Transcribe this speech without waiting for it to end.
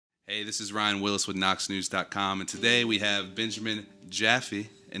Hey, this is Ryan Willis with KnoxNews.com, and today we have Benjamin Jaffe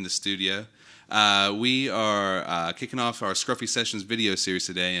in the studio. We are kicking off our Scruffy Sessions video series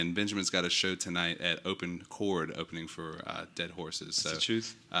today, and Benjamin's got a show tonight at Open Chord, opening for Dead Horses. That's the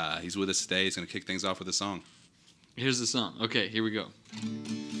truth. He's with us today. He's going to kick things off with a song. Here's the song. Okay, here we go.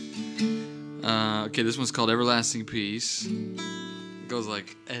 Okay, this one's called Everlasting Peace. It goes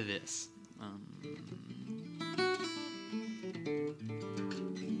like this.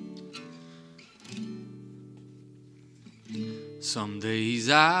 Some days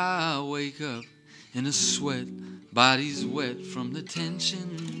I wake up in a sweat, body's wet from the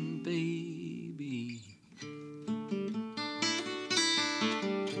tension, baby.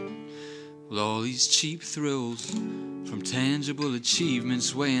 With all these cheap thrills from tangible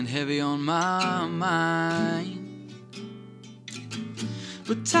achievements weighing heavy on my mind.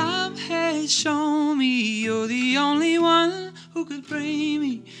 But time has shown me you're the only one who could bring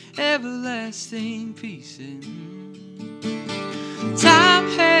me everlasting peace. Time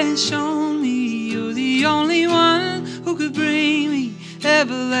has shown me you're the only one who could bring me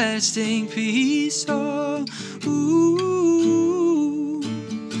everlasting peace. Oh, ooh,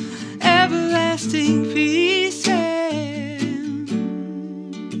 everlasting peace.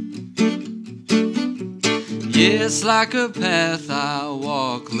 Yes, like a path I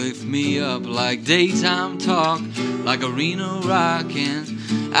walk, lift me up like daytime talk, like arena rock, and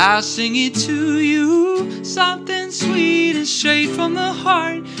I'll sing it to you, something sweet and straight from the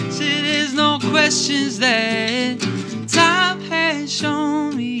heart. Say there's no questions there. Time has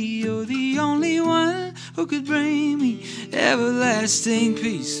shown me you're the only one who could bring me everlasting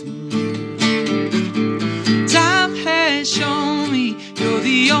peace. Time has shown me you're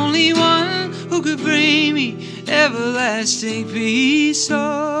the only one who could bring me everlasting peace.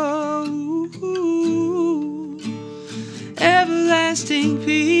 Oh, everlasting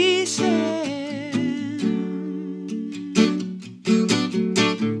peace.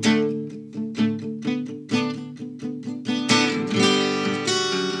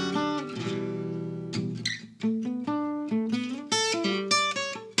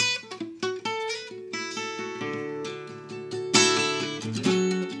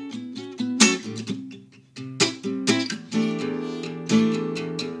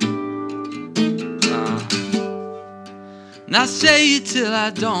 And I say it till I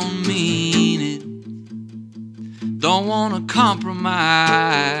don't mean it. Don't wanna compromise.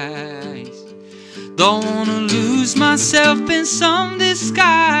 Don't wanna lose myself in some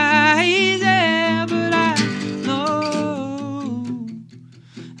disguise. Yeah, but I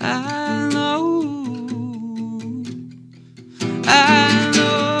know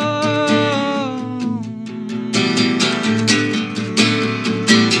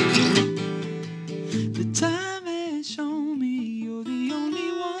the time has shown me you're the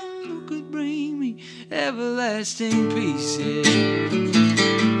only one who could bring me everlasting peace. Yeah.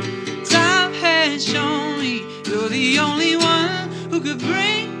 Time has shown me you're the only one who could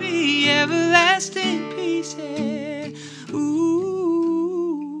bring me everlasting peace. Yeah.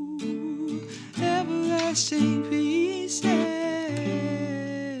 Ooh, everlasting peace. Yeah.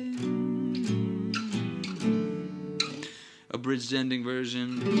 Abridged ending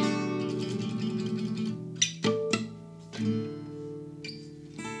version.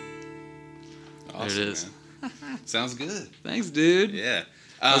 Awesome, there it is. Sounds good. Thanks, dude. Yeah.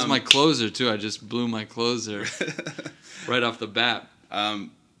 That was my closer, too. I just blew my closer right off the bat.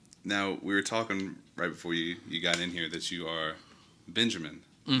 Now, we were talking right before you got in here that you are Benjamin,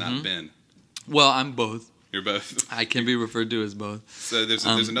 not Ben. Well, I'm both. You're both. I can be referred to as both. So there's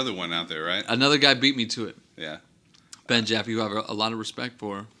another one out there, right? Another guy beat me to it. Yeah. Ben Jaffe, who I have a lot of respect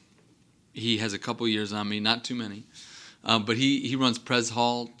for. He has a couple years on me, not too many. But he runs Pres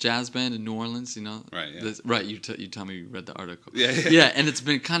Hall Jazz Band in New Orleans, you know? Right, yeah. Right, you tell me you read the article. Yeah. Yeah, and it's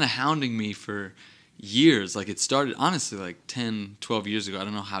been kind of hounding me for years. Like, it started, honestly, like 10, 12 years ago. I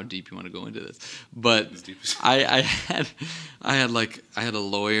don't know how deep you want to go into this. But I had a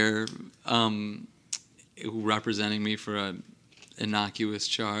lawyer who representing me for a innocuous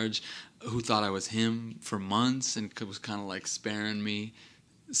charge who thought I was him for months and was kind of like sparing me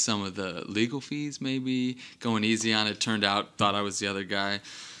some of the legal fees, maybe going easy on it. Turned out, thought I was the other guy.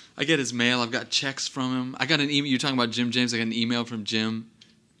 I get his mail. I've got checks from him. I got an email. You're talking about Jim James. I got an email from Jim.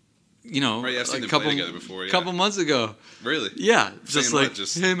 You know, right, yeah, I've seen like them play together before. Yeah. Couple months ago. Really? Yeah, just Saying like,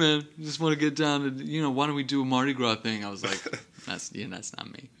 what? hey man, just want to get down to, why don't we do a Mardi Gras thing? I was like, that's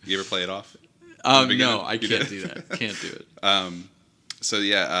not me. You ever play it off? No, I can't do that. Can't do it. So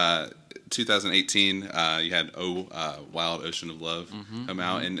yeah, 2018, you had Wild Ocean of Love come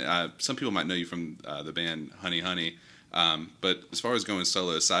out, and some people might know you from the band Honey Honey. But as far as going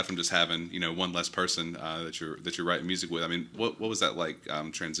solo, aside from just having one less person that you're writing music with, I mean, what was that like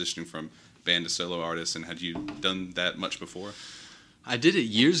transitioning from band to solo artist, and had you done that much before? I did it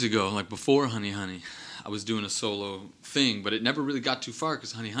years ago, like before Honey Honey. I was doing a solo thing, but it never really got too far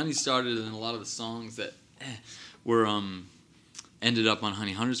because Honey Honey started, and a lot of the songs that were ended up on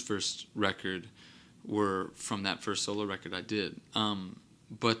Honey Honey's first record were from that first solo record I did.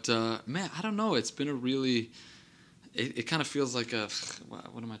 But man, I don't know. It's been a really it kind of feels like a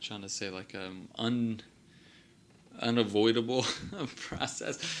what am I trying to say? Like unavoidable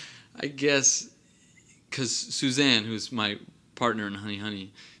process, I guess. Because Suzanne, who's my partner in Honey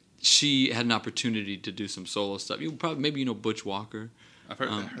Honey, she had an opportunity to do some solo stuff. Maybe you know Butch Walker. I've heard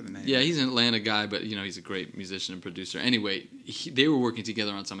the name. Yeah, he's an Atlanta guy, but he's a great musician and producer. Anyway, they were working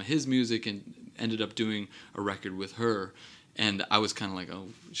together on some of his music and ended up doing a record with her. And I was kind of like, oh,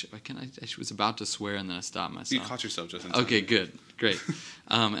 I was about to swear, and then I stopped myself. You caught yourself just in time. Okay, good, great.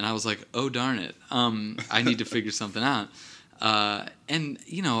 And I was like, oh darn it, I need to figure something out. And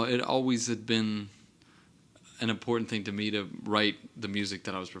it always had been an important thing to me to write the music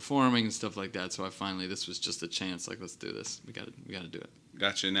that I was performing and stuff like that. So this was just a chance. Like, let's do this. We got to do it.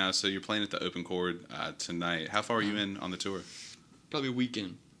 Gotcha. Now, so you're playing at the Open Chord tonight. How far are you in on the tour? Probably a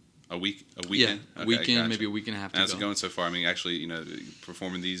weekend. A weekend? Yeah, okay, weekend, gotcha. maybe a week and a half to How's go. it going so far? I mean, actually,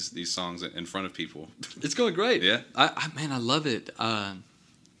 performing these songs in front of people. It's going great. Yeah? I love it. I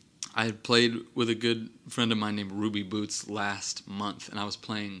had played with a good friend of mine named Ruby Boots last month, and I was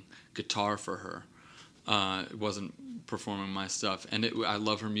playing guitar for her. It wasn't performing my stuff, and I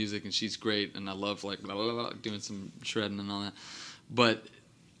love her music, and she's great, and I love like blah, blah, blah, doing some shredding and all that. But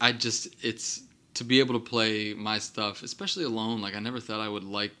it's to be able to play my stuff, especially alone. Like, I never thought I would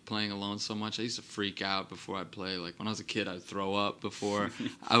like playing alone so much. I used to freak out before I'd play. Like, when I was a kid, I'd throw up before.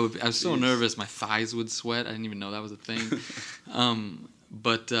 I was so nervous, my thighs would sweat. I didn't even know that was a thing.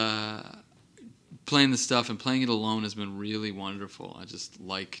 But playing the stuff and playing it alone has been really wonderful. I just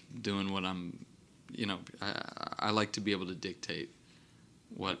like doing what I'm. I like to be able to dictate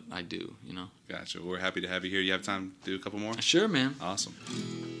what I do. Gotcha. We're happy to have you here. You have time to do a couple more? Sure, man. Awesome.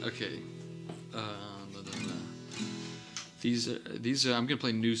 Okay. These are. I'm gonna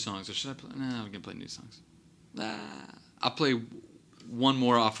play new songs, or should I play? Nah, I'm gonna play new songs. I'll play one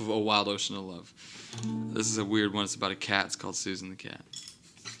more off of A Wild Ocean of Love. This is a weird one. It's about a cat. It's called Susan the Cat.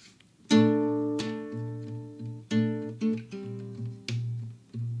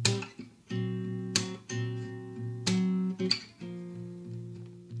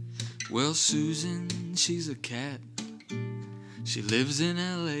 Well, Susan, she's a cat. She lives in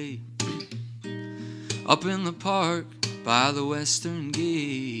L.A. Up in the park by the western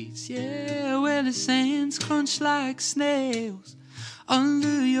gates. Yeah, where the sands crunch like snails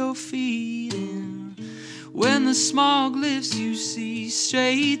under your feet. And when the smog lifts, you see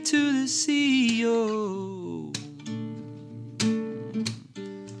straight to the sea. Oh.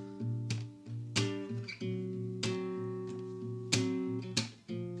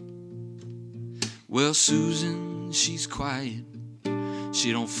 Well, Susan, she's quiet.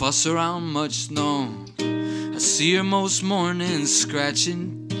 She don't fuss around much, no. I see her most mornings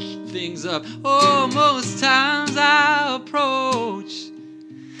scratching things up. Oh, most times I approach,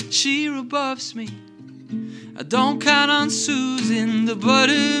 she rebuffs me. I don't count on Susan to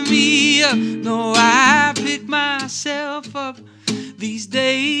butter me up. No, I pick myself up. These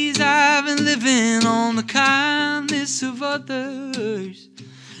days I've been living on the kindness of others,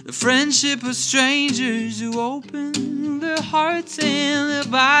 the friendship of strangers who open their hearts and their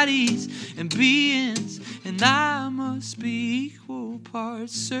bodies and beings. And I must be equal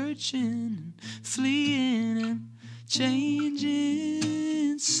parts searching and fleeing and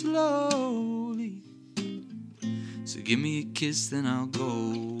changing slowly. So give me a kiss, then I'll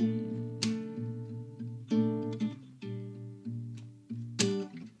go.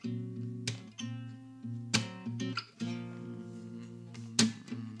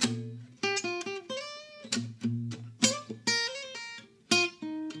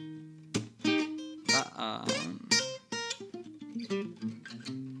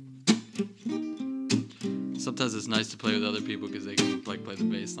 Sometimes it's nice to play with other people because they can like play the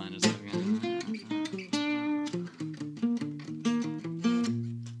bass line or something.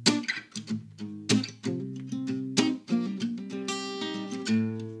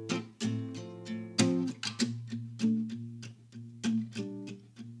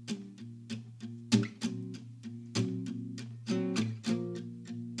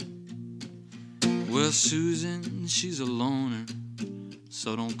 Well, Susan, she's a loner,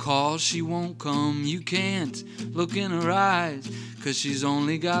 So don't call, she won't come. You can't look in her eyes, 'cause she's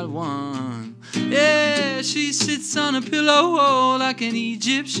only got one. Yeah, she sits on a pillow like an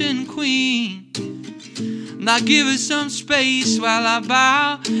Egyptian queen. And I give her some space while I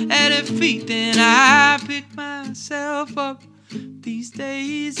bow at her feet. Then I pick myself up. These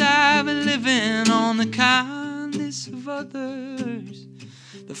days I've been living on the kindness of others,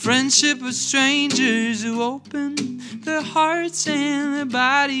 the friendship of strangers who open their hearts and their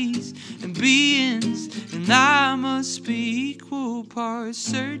bodies and beings. And I must be equal parts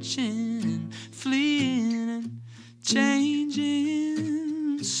searching and fleeing and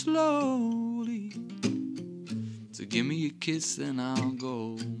changing slowly. So give me a kiss, then I'll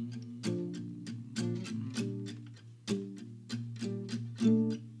go.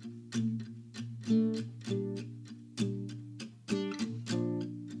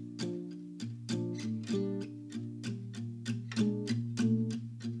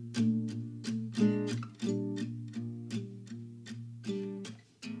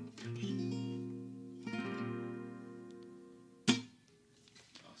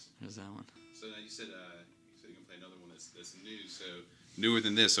 There's that one. So now you said you can play another one that's new, so newer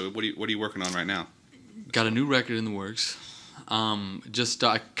than this. So what are you working on right now? Got a new record in the works.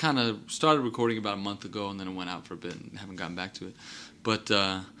 I kind of started recording about a month ago, and then it went out for a bit and haven't gotten back to it. But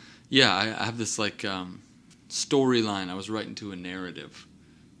yeah, I have this like storyline. I was writing to a narrative,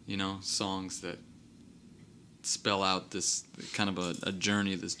 songs that spell out this kind of a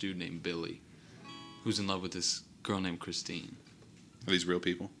journey of this dude named Billy, who's in love with this girl named Christine. Are these real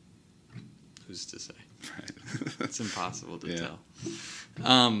people? Who's to say? Right. It's impossible to tell.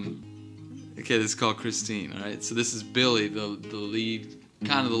 Okay, this is called Christine, all right? So this is Billy, the lead,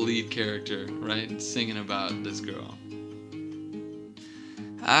 kind of the lead character, right? Singing about this girl.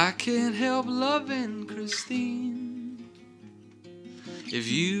 I can't help loving Christine. If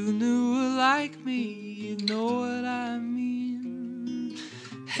you knew her like me, you'd know what I mean.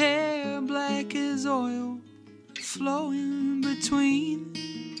 Hair black as oil, flowing between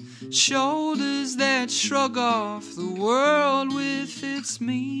shoulders that shrug off the world with its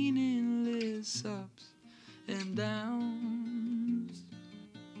meaningless ups and downs.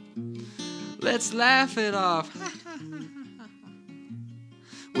 Let's laugh it off.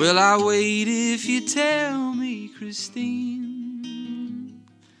 Well, I wait if you tell me, Christine.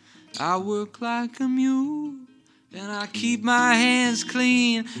 I work like a mule and I keep my hands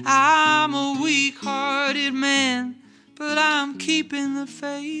clean. I'm a weak-hearted man, but I'm keeping the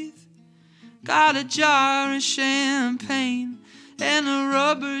faith. Got a jar of champagne and a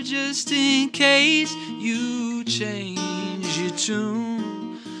rubber just in case you change your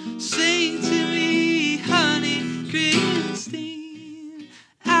tune. Sing to me, honey, Christine.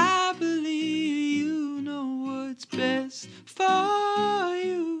 I believe you know what's best for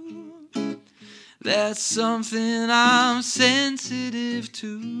you. That's something I'm sensitive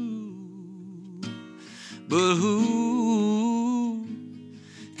to. But who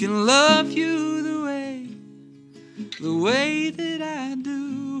can love you the way that I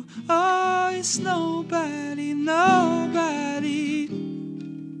do? Oh, it's nobody, nobody.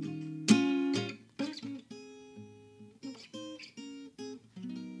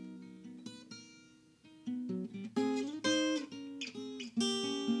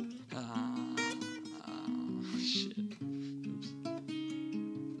 Shit. Oops.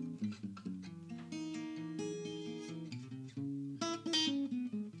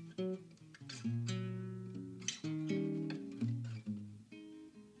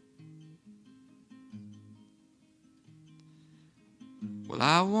 Well,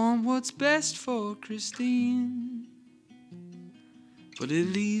 I want what's best for Christine, but it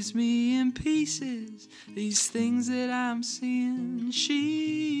leaves me in pieces, these things that I'm seeing.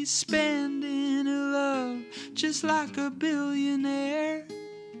 She's spending her love just like a billionaire,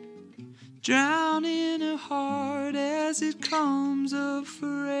 drowning her heart as it comes up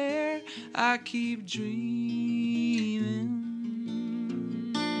for air. I keep dreaming,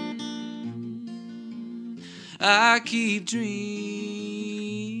 I keep dreaming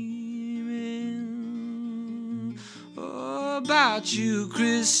about you,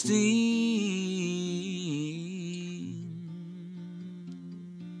 Christine.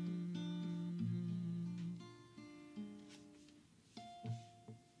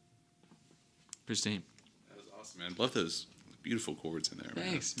 Christine. That was awesome, man. Love those beautiful chords in there, man.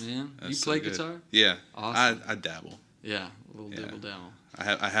 Thanks, man. That's You play so good. guitar? Yeah. Awesome. I dabble. Yeah, a little dabble.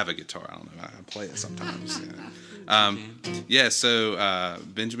 I have a guitar. I don't know. I play it sometimes. Yeah. So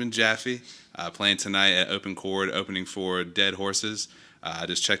Benjamin Jaffe playing tonight at Open Chord, opening for Dead Horses. I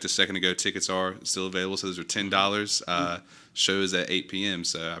just checked a second ago. Tickets are still available, so those are $10. Shows at 8 p.m.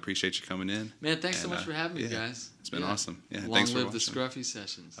 So I appreciate you coming in. Man, thanks so much for having me, guys. It's been awesome. Yeah, Long thanks for live the watching. Scruffy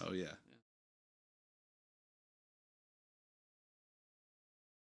sessions. Oh yeah.